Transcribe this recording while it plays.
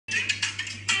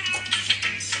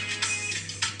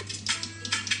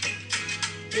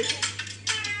La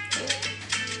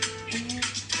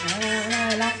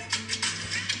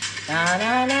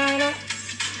la la la.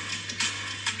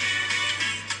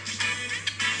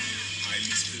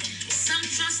 Some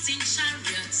trust in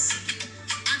chariots,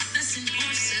 others in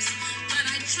horses, but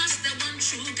I trust the one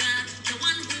true God, the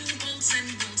one who holds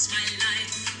and holds my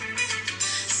life.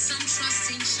 Some trust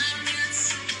in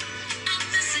chariots,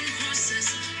 others in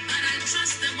horses, but I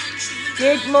trust the one true God.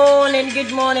 Good morning,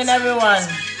 everyone.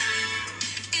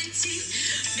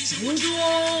 Good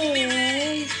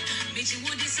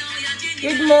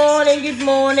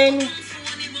morning.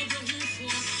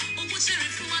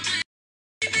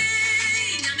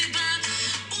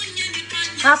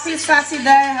 Happy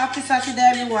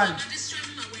Saturday, everyone.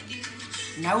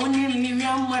 Now we need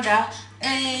Miriam mother.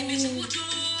 Hey.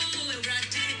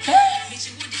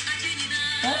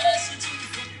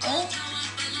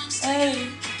 Hey.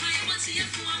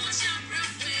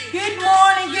 Good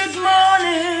morning.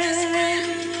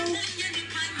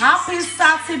 Happy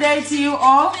Saturday to you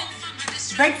all.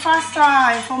 Breakfast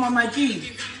time for Mama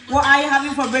G. What are you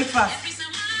having for breakfast?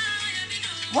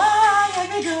 Why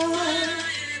you do?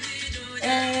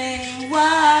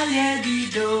 Why you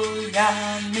do?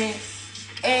 Yummy.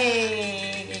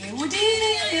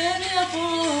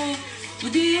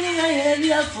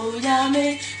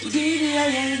 Udini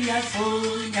area for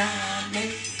yummy.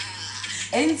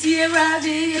 And see around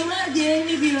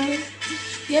any view.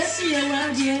 Yes, see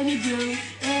around any view.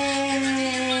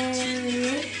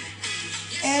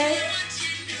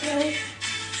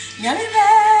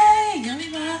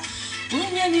 Yamiba,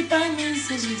 Unyani Panyan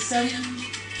says you some.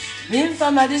 Win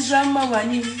from a drama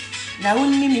one. Now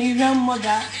only me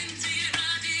grandmother.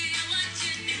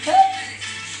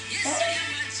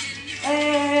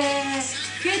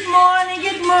 Good morning.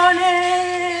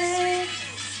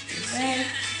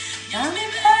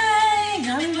 Yamiba,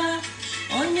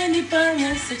 Unyani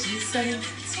Panyan says you some.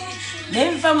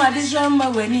 Win from a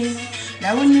drama one.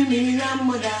 Now only me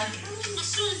grandmother.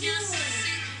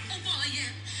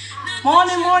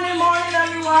 Morning,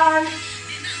 everyone.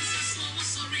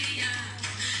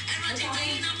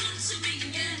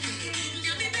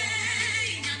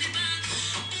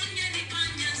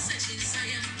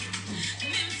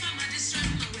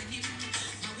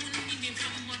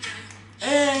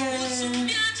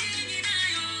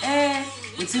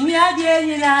 It's me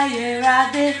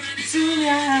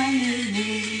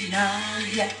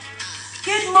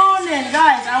Good morning,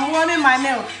 guys. I'm warming my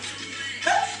milk.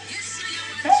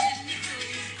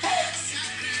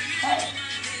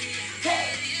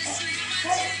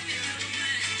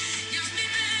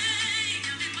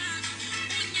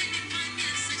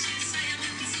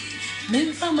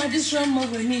 Me from a drum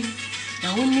over me.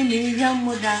 Now only me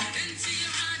grandmother.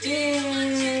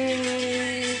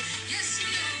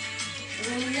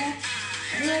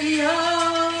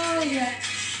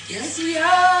 Yes, we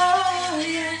are.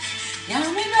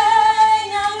 Yummy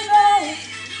bae.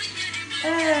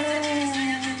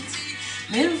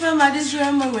 Me from a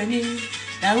drum over me.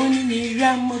 Now only me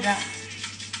grandmother.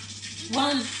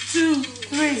 1, 2,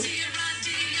 3.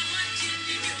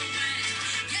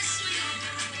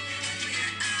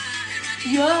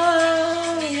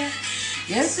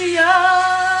 Yes,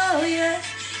 Yummy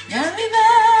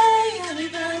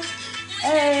bae.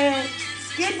 Hey,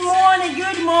 good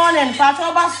morning,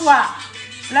 Pato Baswa.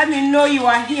 Let me know you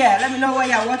are here. Let me know where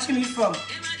you're watching me from.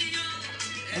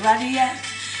 Everybody, yeah.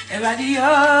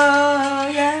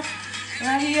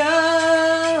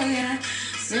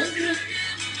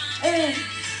 Hey.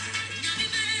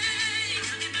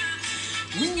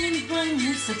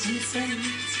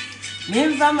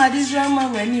 Me from a drama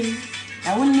when you,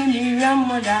 I wouldn't need me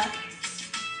grandmother.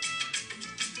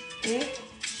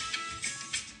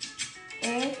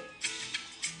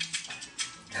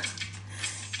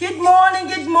 Good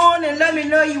morning. Let me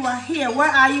know you are here. Where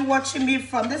are you watching me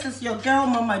from? This is your girl,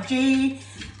 Mama G.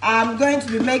 I'm going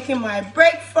to be making my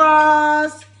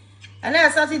breakfast. And then I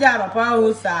started down my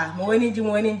power. Morning, Jim.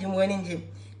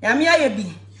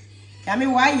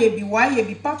 Yami, why you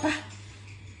be, Papa?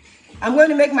 I'm going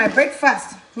to make my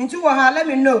breakfast. Into let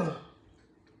me know.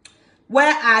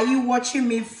 Where are you watching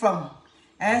me from?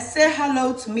 And say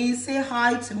hello to me. Say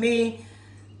hi to me.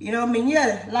 You know, me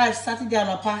here live Saturday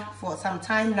on for some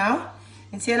time now.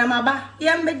 Inti na maba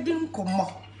ya medin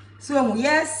komo. So mu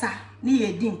yesa ni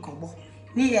edin komo.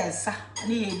 Ni yesa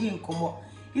ni edin komo.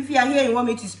 If you are here and want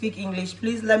me to speak English,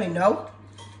 please let me know.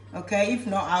 Okay, if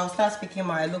not, I'll start speaking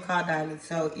my local dialect.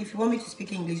 So if you want me to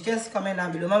speak English, just comment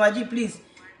down below. Mama G, please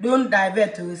don't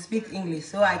divert to speak English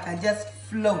so I can just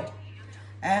flow.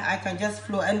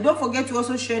 And don't forget to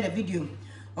also share the video.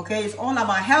 Okay, it's all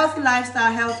about healthy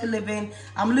lifestyle, healthy living.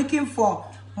 I'm looking for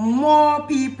more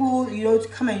people, to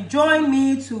come and join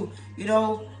me to,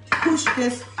 push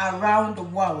this around the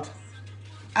world.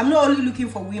 I'm not only looking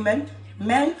for women,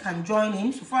 men can join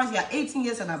in. So far as you are 18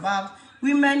 years and above,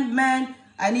 women, men,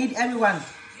 I need everyone.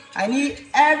 I need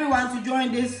everyone to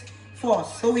join this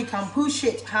force so we can push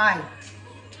it high.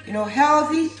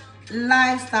 Healthy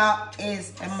lifestyle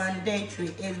is a mandatory.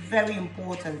 It's very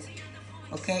important.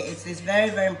 Okay, it's very,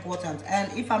 very important.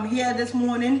 And if I'm here this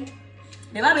morning,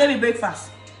 they might baby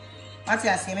breakfast. What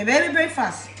I say, my baby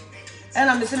breakfast. And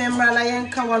I'm listening to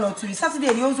Lion 1 or 2.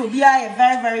 Saturday, they also be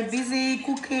very, very busy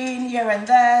cooking here and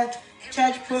there,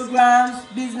 church programs,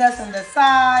 business on the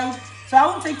side. So I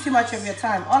won't take too much of your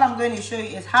time. All I'm going to show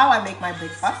you is how I make my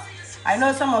breakfast. I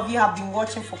know some of you have been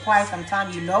watching for quite some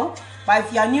time, But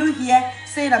if you are new here,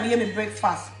 say that I'm making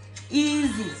breakfast.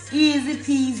 Easy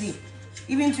peasy.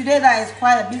 Even today, that is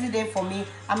quite a busy day for me.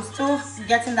 I'm still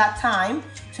getting that time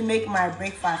to make my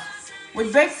breakfast.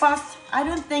 With breakfast, I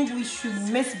don't think we should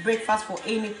miss breakfast for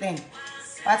anything.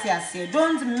 What I say,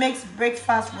 don't mix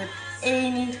breakfast with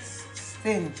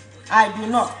anything. I do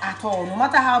not at all. No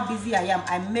matter how busy I am,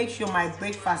 I make sure my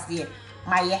breakfast here.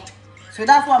 So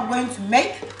that's what I'm going to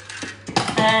make.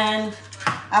 And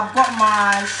I've got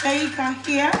my shaker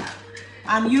here.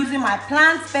 I'm using my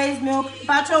plant-based milk.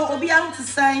 Pacho, Obiang to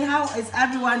say, how is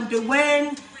everyone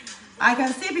doing? I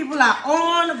can see people are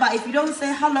on, but if you don't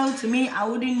say hello to me, I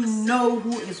wouldn't know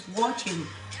who is watching.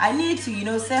 I need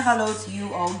to, say hello to you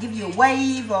or give you a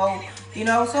wave or,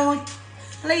 so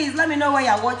please let me know where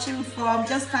you're watching from.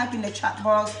 Just type in the chat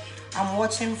box. I'm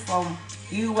watching from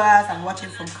US, I'm watching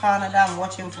from Canada, I'm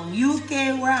watching from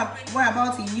UK, we're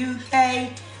about in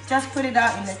UK. Just put it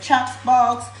out in the chat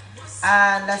box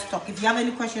and let's talk. If you have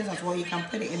any questions as well, you can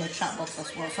put it in the chat box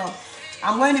as well. So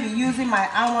I'm going to be using my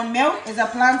almond milk. It's a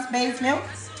plant-based milk.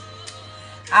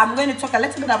 I'm going to talk a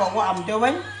little bit about what I'm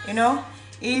doing.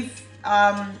 If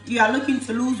you are looking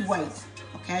to lose weight,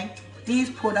 okay,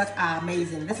 these products are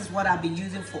amazing. This is what I've been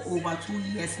using for over 2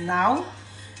 years now.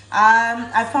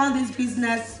 I found this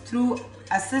business through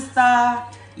a sister,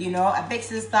 a big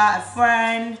sister, a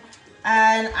friend,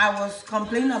 and I was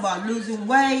complaining about losing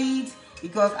weight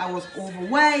because I was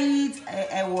overweight.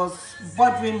 It was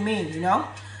bothering me,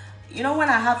 when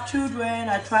I have children,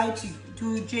 I try to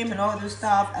do gym and all this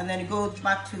stuff, and then it goes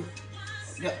back to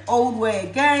the old way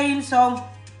again. So,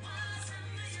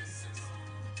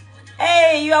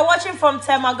 hey, you are watching from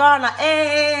Temagana.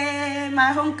 Hey,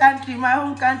 my home country.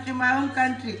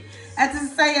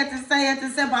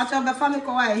 Say, but I'm a family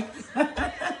kawaii.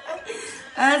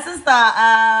 Sister,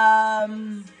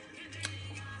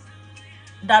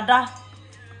 Dada.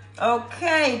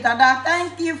 Okay, Dada,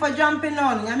 thank you for jumping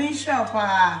on. I'm in shop.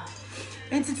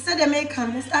 And to say they make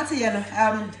come start here.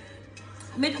 I'm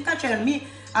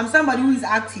somebody who is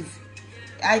active.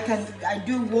 I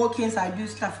do walk-ins, I do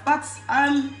stuff, but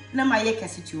not my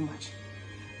too much.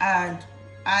 And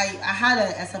I had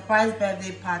a surprise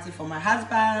birthday party for my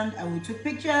husband, and we took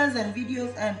pictures and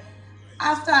videos. And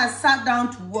after I sat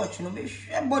down to watch, me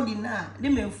share body now. They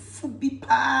me fubi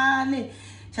pane.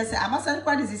 She said, "I'm asking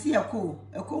what is this here? Put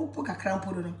a crown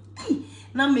put on.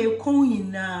 Now me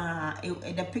coin na.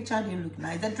 The picture didn't look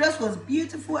nice. The dress was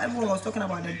beautiful. Everyone was talking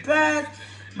about the dress,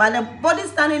 but the body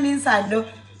standing inside though,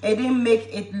 it didn't make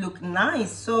it look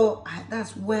nice. So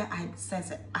that's where I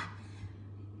said,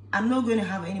 I'm not going to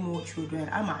have any more children,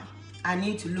 am I? I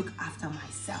need to look after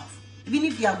myself. Even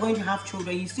if you are going to have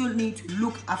children, you still need to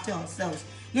look after yourselves.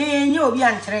 Yeah, you'll be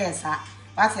anxious. But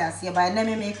I say, by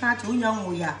name me can't you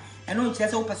young ya. And no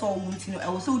chest open so won't I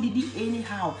also did it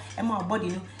anyhow. And my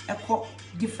body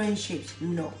different shapes.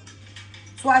 No.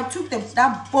 So I took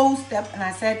that bold step and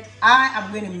I said, I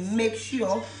am going to make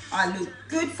sure I look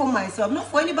good for myself. Not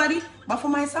for anybody, but for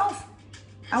myself.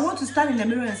 I want to stand in the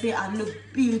mirror and say, I look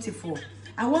beautiful.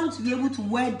 I want to be able to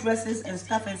wear dresses and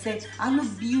stuff and say, I look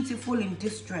beautiful in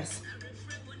this dress.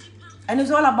 And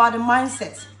it's all about the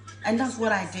mindset. And that's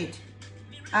what I did.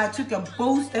 I took a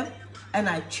bold step and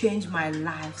I changed my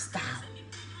lifestyle.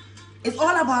 It's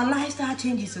all about lifestyle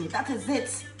changes. So that is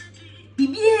it.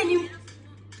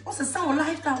 What's the sound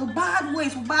lifestyle? Bad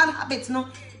ways, bad habits, no?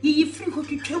 You free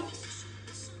what you kill.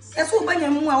 That's what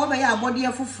your body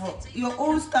your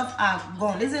own stuff are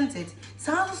gone, isn't it?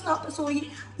 Sounds not so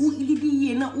who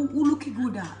look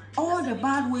good. All the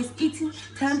bad ways, eating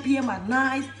 10 p.m. at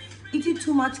night, eating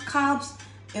too much carbs,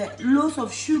 loads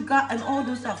of sugar and all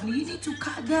those stuff. You need to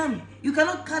cut them. You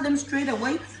cannot cut them straight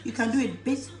away. You can do it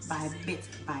bit by bit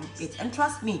by bit. And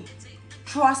trust me,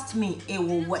 it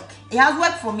will work. It has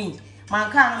worked for me. I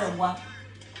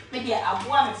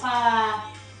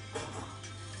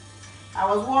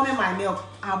was warming my milk.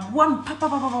 I warm papa.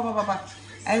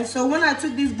 And so when I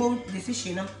took this bold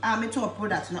decision, I'm into a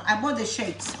product. I bought the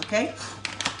shakes, okay?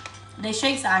 The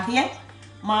shakes are here.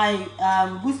 My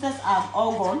boosters are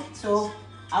all gone. So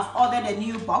I've ordered a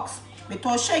new box. Me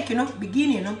to shake,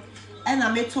 beginning, and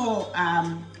I made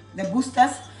the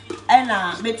boosters,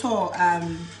 and me to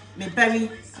me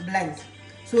berry blend.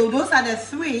 So those are the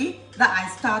 3 that I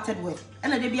started with.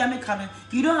 And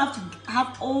you don't have to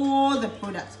have all the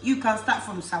products. You can start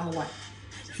from somewhere.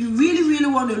 If you really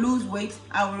want to lose weight,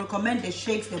 I will recommend the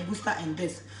shakes, the booster, and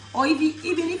this. Or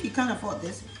even if you can't afford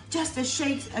this, just the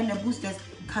shakes and the boosters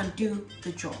can do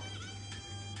the job.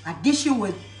 Addition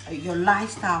with your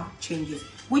lifestyle changes,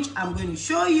 which I'm going to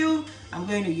show you. I'm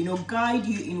going to, guide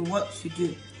you in what to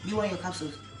do. You want your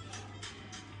capsules?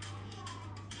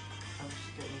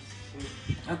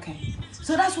 Okay,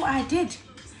 so that's what I did.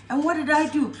 And what did I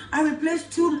do? I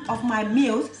replaced 2 of my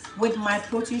meals with my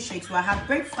protein shakes. So I have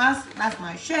breakfast, that's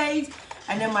my shakes,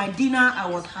 and then my dinner, I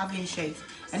was having shakes.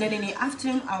 And then in the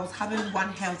afternoon, I was having one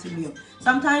healthy meal.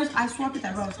 Sometimes I swap it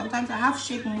around. Sometimes I have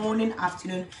shake morning,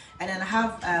 afternoon, and then I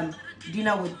have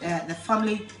dinner with the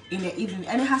family in the evening.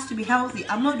 And it has to be healthy.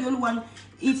 I'm not the only one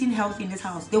eating healthy in this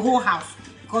house. The whole house.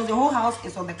 Because the whole house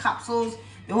is on the capsules.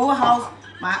 The whole house,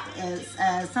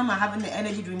 some are having the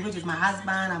energy drink, which is my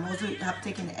husband. I'm also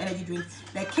taking the energy drink.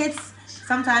 The kids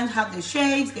sometimes have the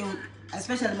shakes. They will,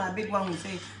 especially my big one, will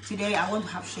say, today I want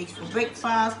to have shakes for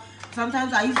breakfast.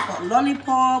 Sometimes I use for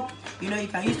lollipop. You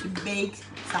can use to bake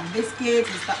some biscuits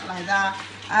and stuff like that.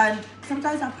 And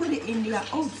sometimes I put it in their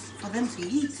oats for them to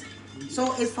eat.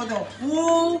 So it's for the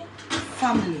whole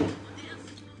family.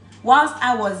 Whilst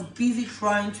I was busy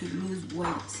trying to lose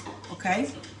weight,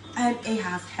 okay? And it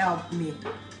has helped me.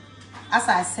 As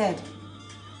I said,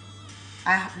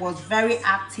 I was very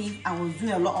active. I was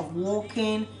doing a lot of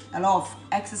walking, a lot of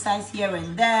exercise here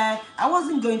and there. I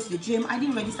wasn't going to the gym. I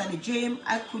didn't register the gym.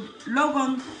 I could log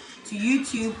on to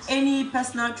YouTube. Any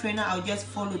personal trainer, I'll just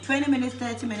follow. 20 minutes,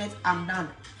 30 minutes, I'm done.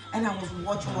 And I was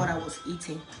watching what I was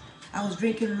eating. I was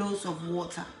drinking loads of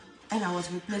water. And I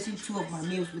was replacing 2 of my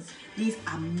meals with these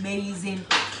amazing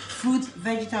fruits,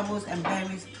 vegetables, and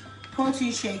berries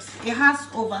protein shakes. It has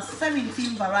over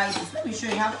 17 varieties. Let me show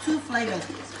you. I have 2 flavors.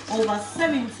 Over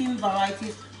 17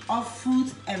 varieties of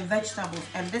fruits and vegetables.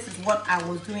 And this is what I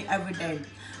was doing every day.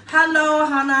 Hello,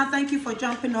 Hannah. Thank you for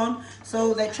jumping on.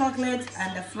 So the chocolate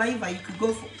and the flavor, you could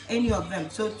go for any of them.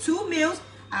 So 2 meals,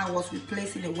 I was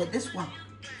replacing it with this one.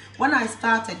 When I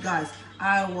started, guys,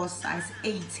 I was size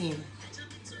 18.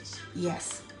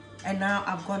 Yes. And now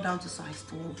I've gone down to size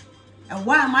 12. And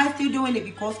why am I still doing it?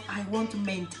 Because I want to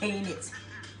maintain it.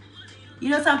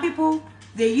 Some people,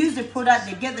 they use the product,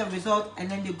 they get the result,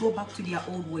 and then they go back to their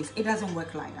old ways. It doesn't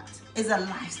work like that. It's a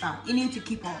lifestyle. You need to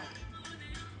keep on.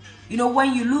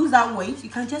 When you lose that weight, you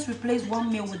can just replace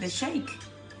 1 meal with a shake.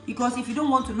 Because if you don't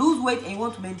want to lose weight and you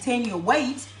want to maintain your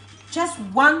weight, just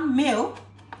 1 meal,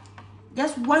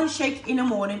 just 1 shake in the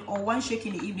morning or 1 shake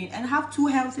in the evening, and have 2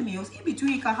 healthy meals. In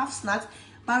between, you can have snacks.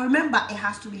 But remember, it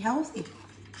has to be healthy.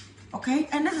 Okay,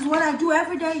 and this is what I do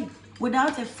every day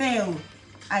without a fail.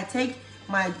 I take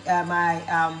my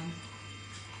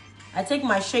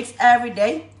shakes every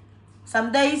day.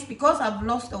 Some days, because I've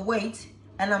lost the weight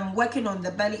and I'm working on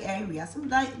the belly area, some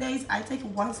days I take it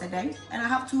once a day, and I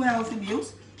have 2 healthy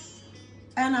meals.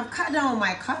 And I've cut down on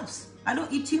my carbs. I don't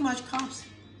eat too much carbs,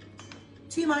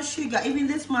 too much sugar. Even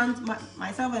this month,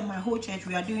 myself and my whole church,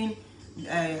 we are doing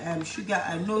no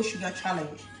sugar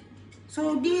challenge.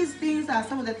 So these things are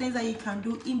some of the things that you can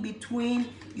do in between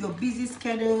your busy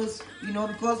schedules,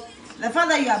 because the fact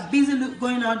that you are busy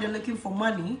going out there looking for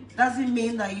money doesn't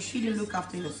mean that you shouldn't look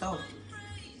after yourself.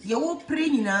 You will pray,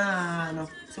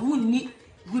 so we need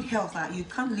good health. You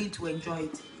can't live to enjoy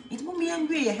it. It won't be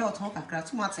angry your health. Your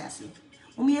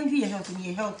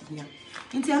health.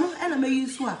 And I may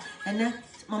use and then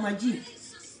Mama G,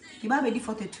 you buy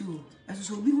 42, and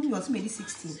so we was made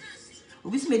 16.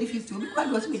 We made 50, we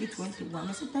was made 21.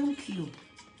 I said, thank you.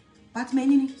 But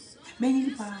many,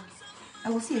 I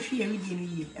will see a free every day in a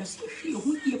year. I will see a free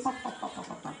who year,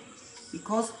 papa.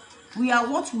 Because we are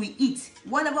what we eat.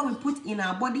 Whatever we put in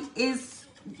our body is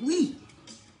we.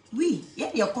 Yeah,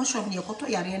 your caution, your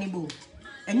cotton yard anymore.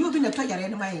 And you've been a toy yard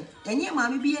anymore. And your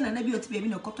mammy be an abuse to be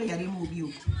in a cotton yard anymore.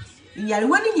 In your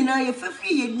wedding, you're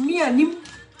free, me and him.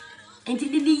 Until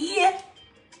the year,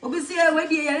 obviously, where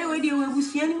the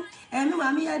was seeing. And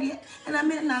mammy, and I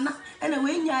met Nana, and a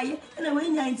way, and a way,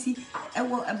 90, a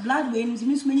blood veins,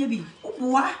 Miss Maybe. Oh,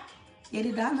 boy, yet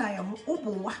it down I am. Oh,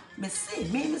 boy, may say,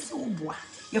 oh, boy,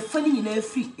 you're funny in a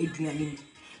free Adrian.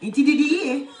 Into the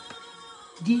year,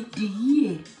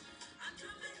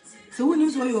 So when you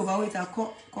saw you overweight, I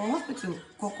call hospital,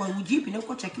 call GP, no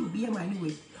call check you BMI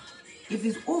anyway. If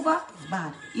it's over, it's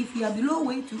bad. If you are below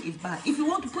weight too, it's bad. If you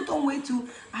want to put on weight too,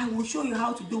 I will show you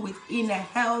how to do it in a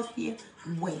healthy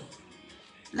way.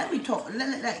 Let me talk.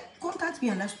 Contact me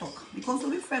and let's talk. Because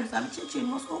we friends, I'm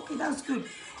changing. Okay, that's good.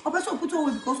 Or better put on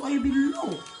weight because or you be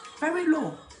low, very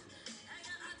low.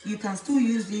 You can still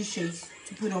use these shades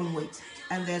to put on weight,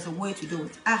 and there's a way to do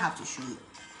it. I have to show you.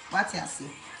 What you see?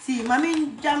 See,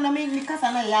 mommy, jam, because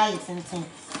I know yeah, it's anything.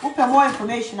 Open more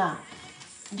information now.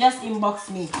 Just inbox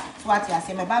me. So what you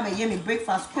say? My baby, hear me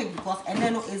breakfast quick because and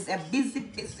then it's a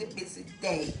busy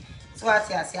day. So what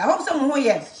you say? I hope someone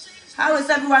here. How is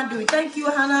everyone doing? Thank you,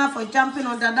 Hannah, for jumping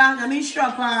on that. I'm sure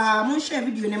I'm going to share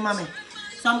video in mommy.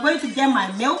 So I'm going to get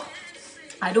my milk.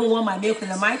 I don't want my milk in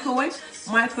the microwave.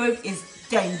 Microwave is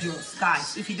dangerous,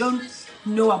 guys. If you don't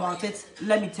know about it,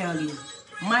 let me tell you.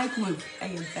 Microwave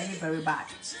is very, very bad.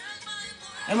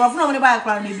 And my friend, when I buy a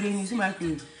crown, they bring you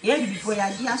microwave. Yeah, before you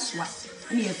just swap.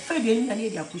 And you're afraid you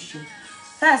need your pushing.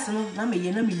 First, no,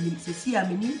 me to see a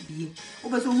mini be.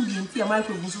 Over so be in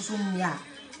microwave, so soon, yeah.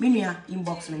 Minia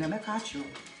inbox me, never catch you.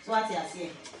 So what I say?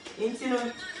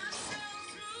 Into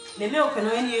the milk and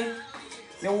any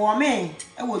the woman,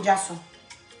 I will just so.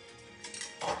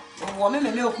 The woman,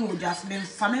 the milk will just be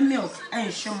family milk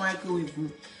and show microwave.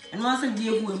 And once a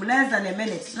day, less than a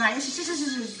minute. Now,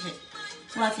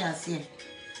 so what I say?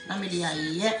 I'm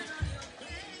yeah.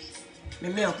 The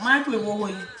milk,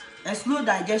 microwave, a slow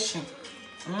digestion.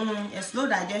 A slow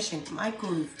digestion,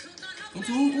 microwave.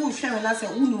 Into who share and I say,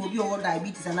 who will be all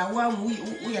diabetes, and I want we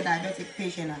are diabetic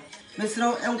patient.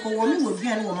 Mr. Uncle Woman will be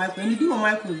any microwave, and you do a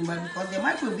microwave because the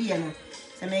microwave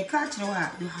to make catch you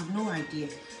have no idea.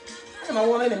 I'm a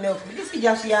woman in milk, but this is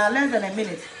just less than a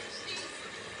minute.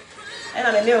 And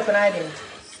I'm a milk and I did.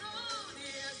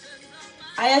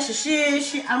 I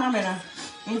actually I'm a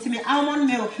into me almond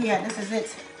milk here. This is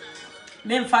it.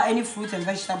 Then for any fruit and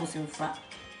vegetables in front.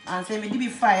 And say, me be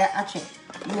fire, actually.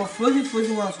 You are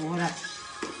frozen ones for that.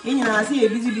 And you know, I see a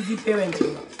busy parent.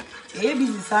 A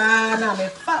busy son, I'm a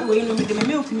fat way, no, the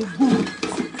milk in the good.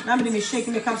 Now, me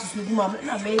shaking the couches with mom, and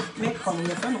I make calling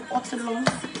your friend Otterlong.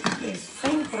 Yes,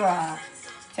 thank you.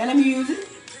 Tell me, use it.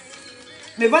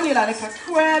 Me vanilla like a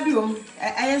crab,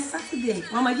 I am Saturday.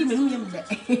 Mama, give me there.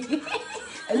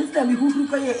 And this time, who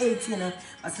pay 18, as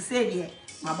I said, yeah,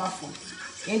 my bathroom.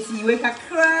 And see, you wake a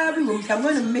crab. I'm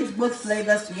going to mix both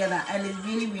flavors together, and it's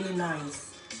really, really nice.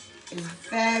 It's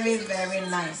very, very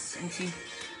nice. And see,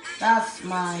 that's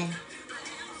my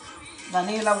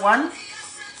vanilla one.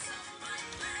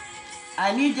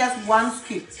 I need just one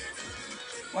scoop.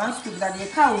 One scoop that you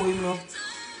can't, you know.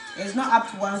 It's not up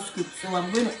to one scoop, so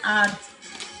I'm going to add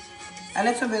a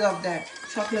little bit of the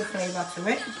chocolate flavor to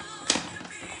it.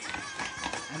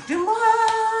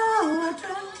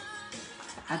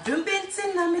 I don't be in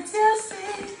me say,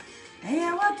 hey,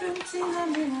 I want to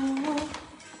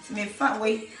me fat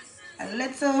weight a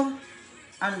little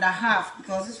under half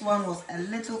because this one was a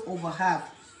little over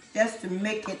half just to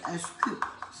make it a scoop.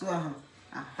 So,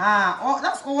 oh,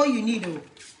 that's all you need, though.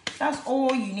 That's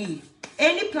all you need.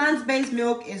 Any plant-based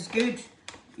milk is good.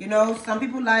 You know, some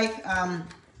people like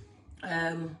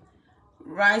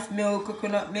rice milk,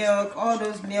 coconut milk, all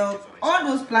those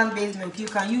plant-based milk. You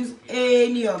can use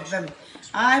any of them.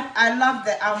 I love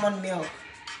the almond milk.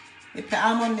 The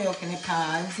almond milk and the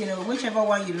pans, you know, whichever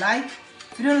one you like.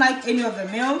 If you don't like any of the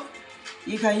milk,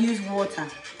 you can use water.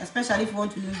 Especially if you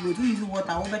want to lose weight, you use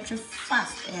water over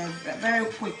fast and very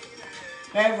quick.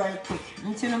 Very, very quick.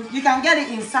 And, you know, you can get it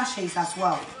in sachets as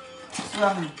well.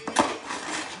 So,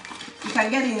 you can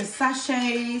get it in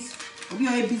sachets. If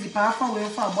you're busy, powerful way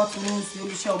for a bottle, you'll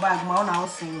be sure bag my own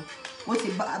house. What's a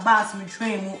bath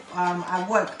train at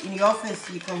work in the office?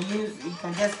 You can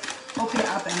just open it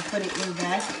up and put it in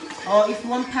there. Or if you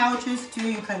want pouches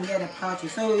too, you can get a pouch.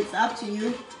 So it's up to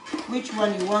you which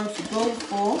one you want to go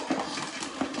for.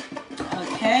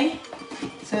 Okay,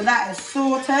 so that is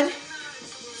sorted.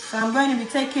 So I'm going to be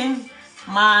taking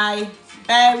my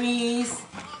berries,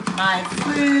 my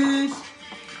fruit,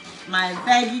 my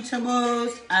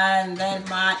vegetables, and then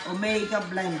my omega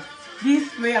blend.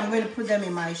 These three, I'm going to put them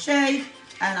in my shake,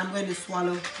 and I'm going to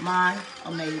swallow my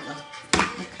omega.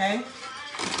 Okay.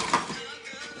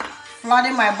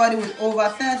 Flooding my body with over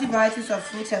 30 varieties of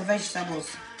fruits and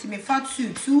vegetables. To me, for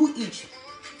two each.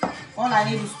 All I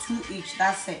need is 2 each.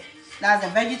 That's it. That's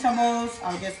the vegetables.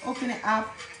 I'll just open it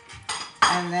up,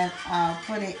 and then I'll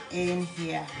put it in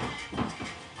here.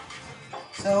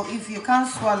 So if you can't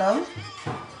swallow,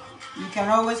 you can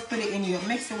always put it in your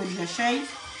mixer with your shake.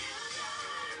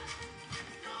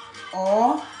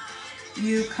 Or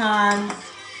you can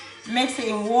mix it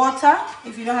in water.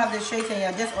 If you don't have the shake and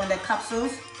you're just on the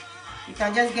capsules, you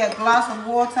can just get a glass of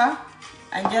water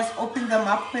and just open them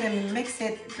up, put them in, mix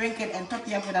it, drink it, and top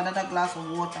it up with another glass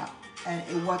of water, and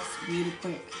it works really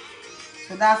quick.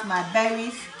 So that's my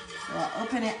berries. So I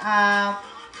open it up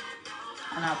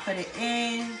and I'll put it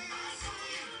in,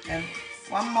 and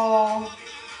one more.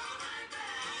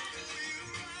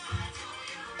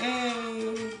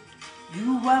 Hey,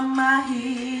 you are my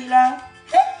healer,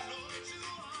 hey.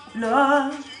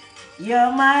 Lord,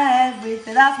 you're my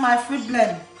everything. That's my fruit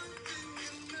blend.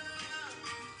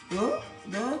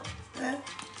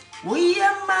 We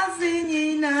are my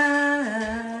singing.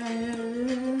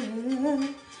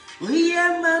 We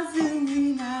are my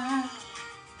singing.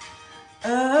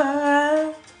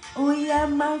 Oh, we are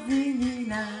my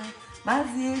singing. My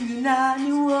singing.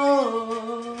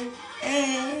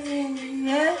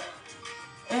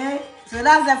 Hey. So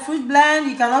that's the fruit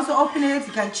blend. You can also open it.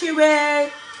 You can chew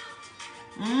it.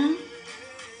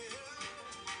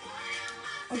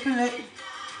 Open it.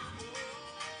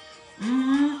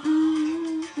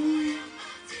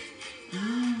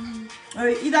 Or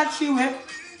either chew it,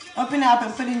 open it up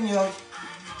and put in your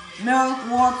milk,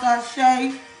 water,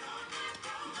 shake,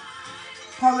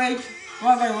 porridge,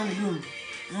 whatever you want to do.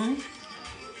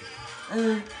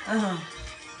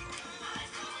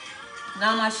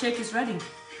 Now my shake is ready.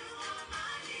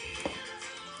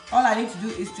 All I need to do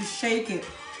is to shake it.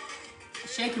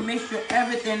 Shake it, make sure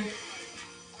everything.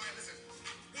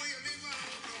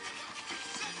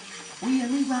 We are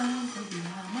me bound, we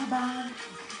are my bound.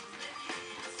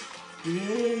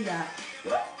 Yeah.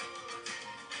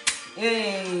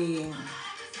 Hey.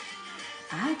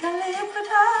 I can live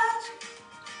without you.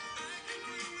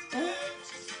 Hey.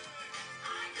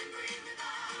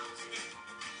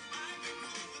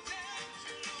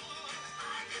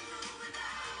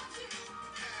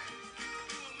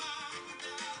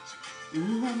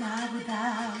 Who am I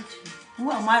without you?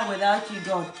 Who am I without you,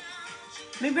 God?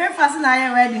 My breakfast and I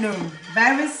am ready now.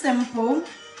 Very simple,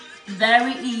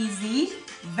 very easy,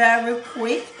 very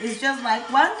quick. It's just like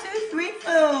 1, 2, 3,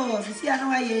 4. You see, I know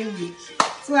why you're here.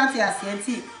 So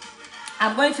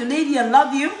I'm going to lead you and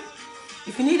love you.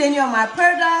 If you need any of my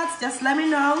products, just let me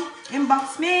know.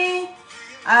 Inbox me.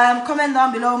 Comment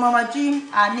down below, Mama G.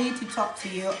 I need to talk to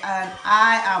you, and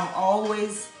I am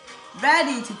always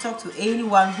ready to talk to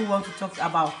anyone who wants to talk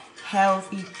about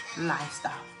healthy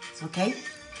lifestyle. Okay,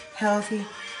 healthy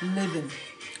living.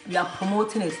 We are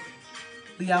promoting it.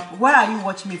 Where are you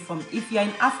watching me from? If you're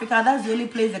in Africa, that's the only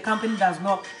place the company does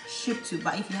not ship to.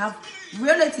 But if you have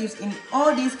relatives in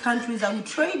all these countries that we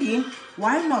trade in,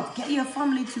 why not get your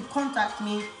family to contact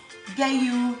me, get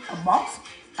you a box,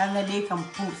 and then they can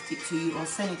post it to you or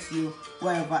send it to you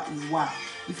wherever you are.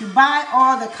 If you buy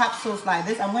all the capsules like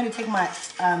this, I'm going to take my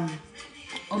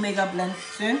Omega blend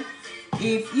soon.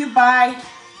 If you buy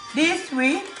these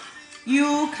 3,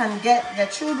 you can get the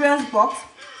children's box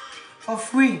for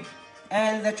free.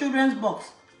 And the children's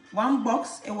box, 1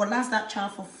 box, it will last that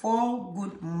child for 4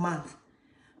 good months.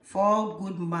 4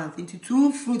 good months. Into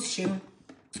 2 fruit shim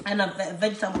and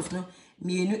vegetables, no,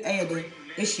 into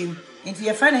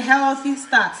your friend healthy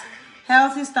start.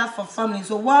 Healthy start for family.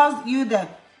 So whilst you the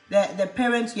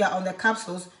parents, you are on the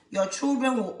capsules, your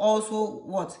children will also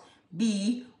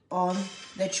be on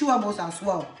the chewables as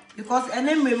well. Because and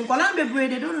then they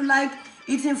don't like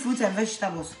eating fruits and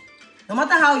vegetables. No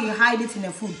matter how you hide it in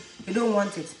the food, they don't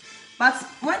want it. But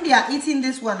when they are eating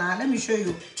this one, let me show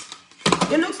you.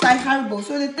 It looks like Haribo.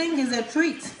 So the thing is a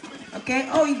treat. Okay?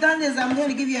 Oh, you've done this. I'm going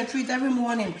to give you a treat every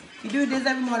morning. You do this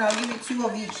every morning, I'll give you 2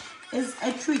 of each. It's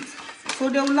a treat. So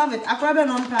they will love it.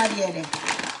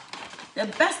 The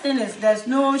best thing is there's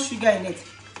no sugar in it.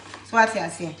 So what I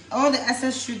say, all the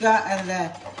excess sugar and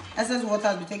the excess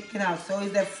water will be taken out. So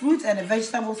it's the fruit and the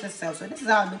vegetables itself. So this is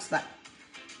how it looks like.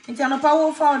 It's an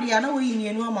power for the other way in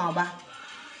your mama.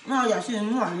 No, you're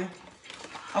seeing one.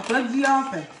 I'll collect the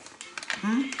open.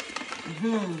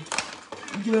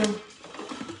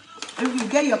 If you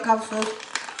get your capsules,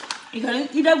 you can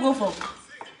either go for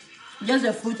just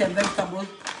the fruit and vegetables.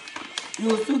 You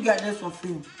will still get this for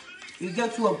free. You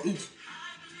get 2 of each.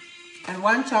 And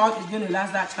 1 child is going to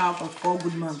last that child for 4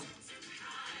 good months.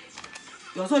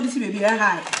 You also this may be very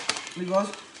high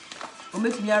because it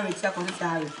makes me a rich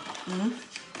salary.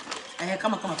 I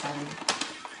come.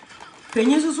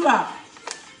 Pennies are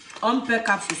on per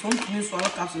capsules, some you swallow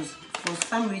capsules. For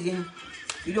some reason,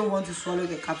 you don't want to swallow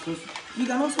the capsules. You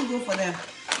can also go for the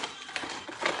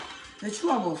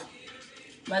chewables.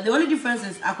 But the only difference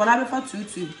is I could for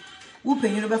 2. Who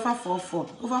pay you for 4.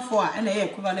 Over 4 and they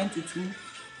equivalent to 2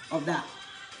 of that.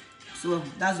 So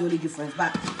that's the only difference.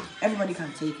 But everybody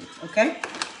can take it, okay?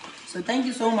 So thank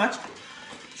you so much.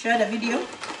 Share the video.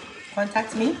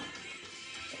 Contact me.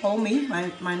 Call me.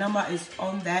 My number is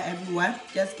on there everywhere.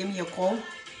 Just give me a call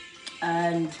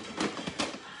and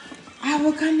I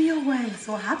will come your way.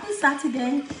 So happy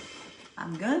Saturday.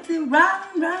 I'm going to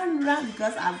run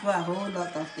because I've got a whole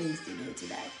lot of things to do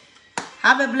today.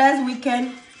 Have a blessed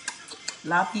weekend.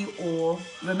 Love you all.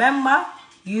 Remember,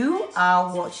 you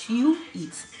are what you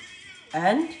eat.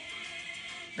 And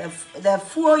the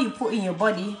food you put in your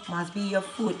body must be your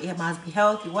food. It must be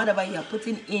healthy. Whatever you're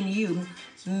putting in you,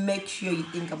 make sure you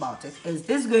think about it. Is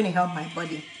this going to help my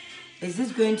body? Is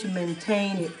this going to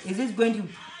maintain it? Is this going to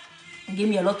give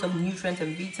me a lot of nutrients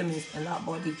and vitamins in that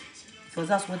body? Because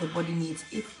that's what the body needs.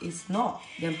 If it's not,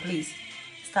 then please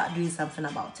start doing something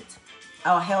about it.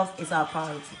 Our health is our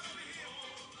priority.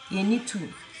 You need to.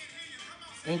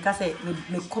 And can say,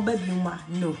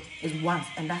 no, it's once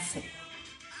and that's it.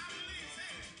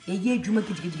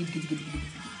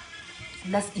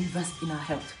 Let's invest in our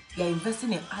health. We are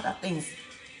investing in other things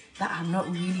that are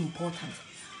not really important.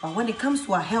 But when it comes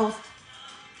to our health,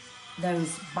 there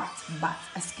is but,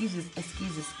 excuses.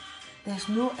 There's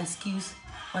no excuse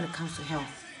when it comes to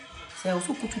health. Say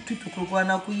also because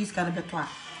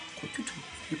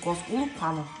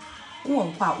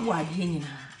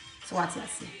so what I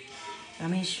say? I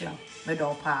mean sure,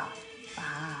 bye.